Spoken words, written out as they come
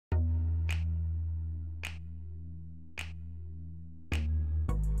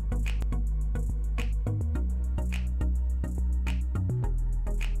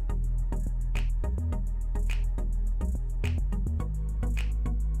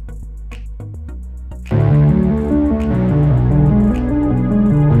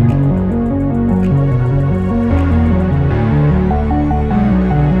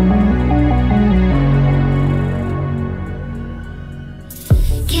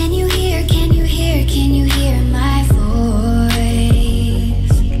Can you hear, can you hear, can you hear my voice?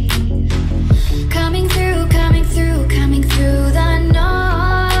 Coming through, coming through, coming through the noise.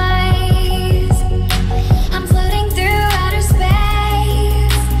 I'm floating through outer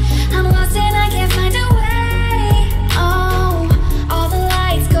space. I'm lost and I can't find a way. Oh, all the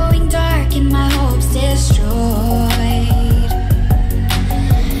lights going dark and my hopes destroyed.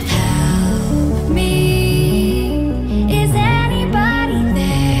 Help me, is anybody there?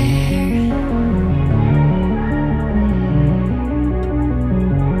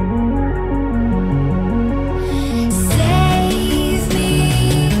 Save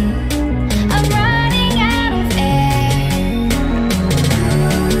me, I'm running out of air.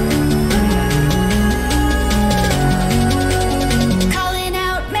 Calling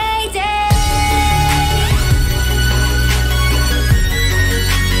out Mayday.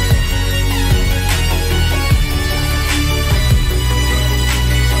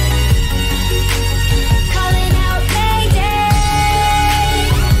 Calling out Mayday.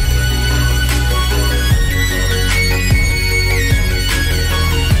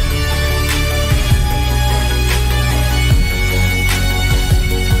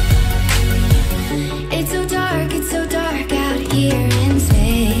 It's so dark out here in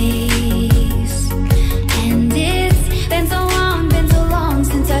space. And it's been so long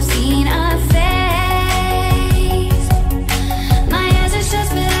since I've seen a face. My eyes are shut,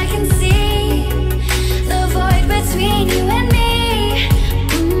 but I can see the void between you and me.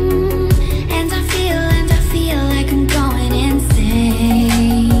 And I feel like I'm going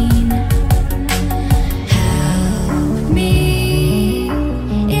insane. Help me,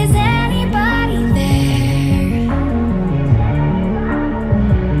 is anybody there?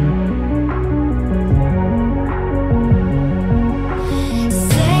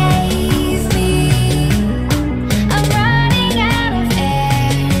 Save me, I'm running out of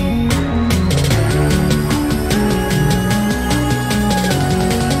air.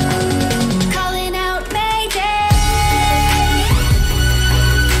 Calling out Mayday.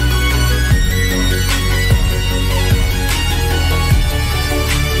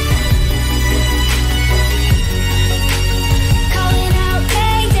 Calling out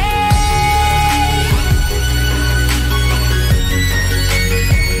Mayday.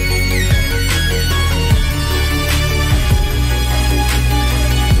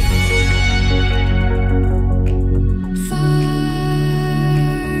 Far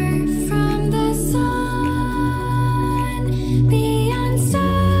from the sun, beyond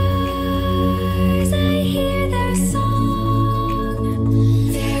stars, I hear their song.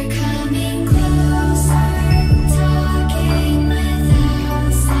 They're coming closer, talking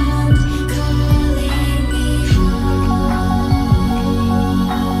without sound, calling me home.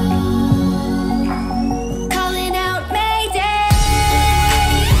 Calling out Mayday.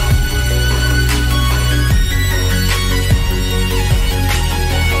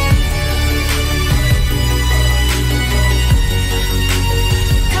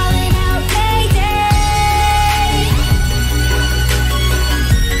 Calling out Mayday.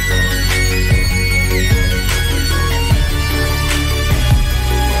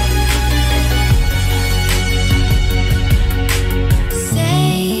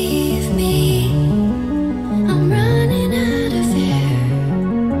 Save me, I'm running out of air.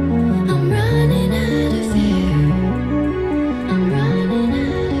 I'm running out of air. I'm running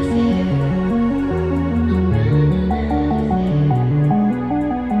out of air. I'm running out of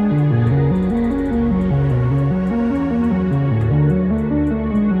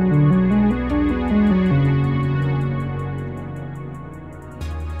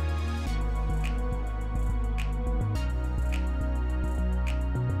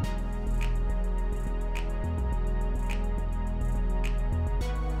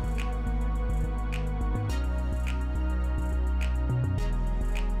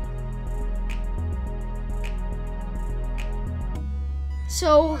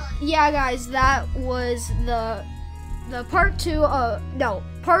So yeah, guys, that was the part two.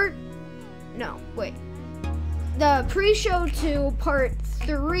 The pre-show to part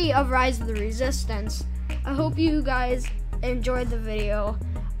 3 of Rise of the Resistance. I hope you guys enjoyed the video.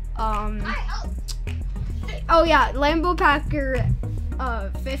 Oh yeah, Lambo Packer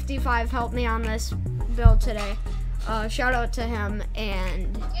 55 helped me on this build today. Shout out to him,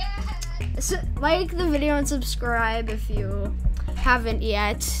 and like the video and subscribe if you haven't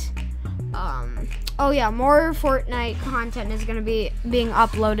yet. Oh yeah, more Fortnite content is gonna be being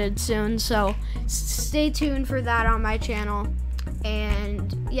uploaded soon, so stay tuned for that on my channel.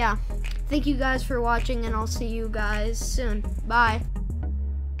 And yeah, thank you guys for watching, and I'll see you guys soon. Bye.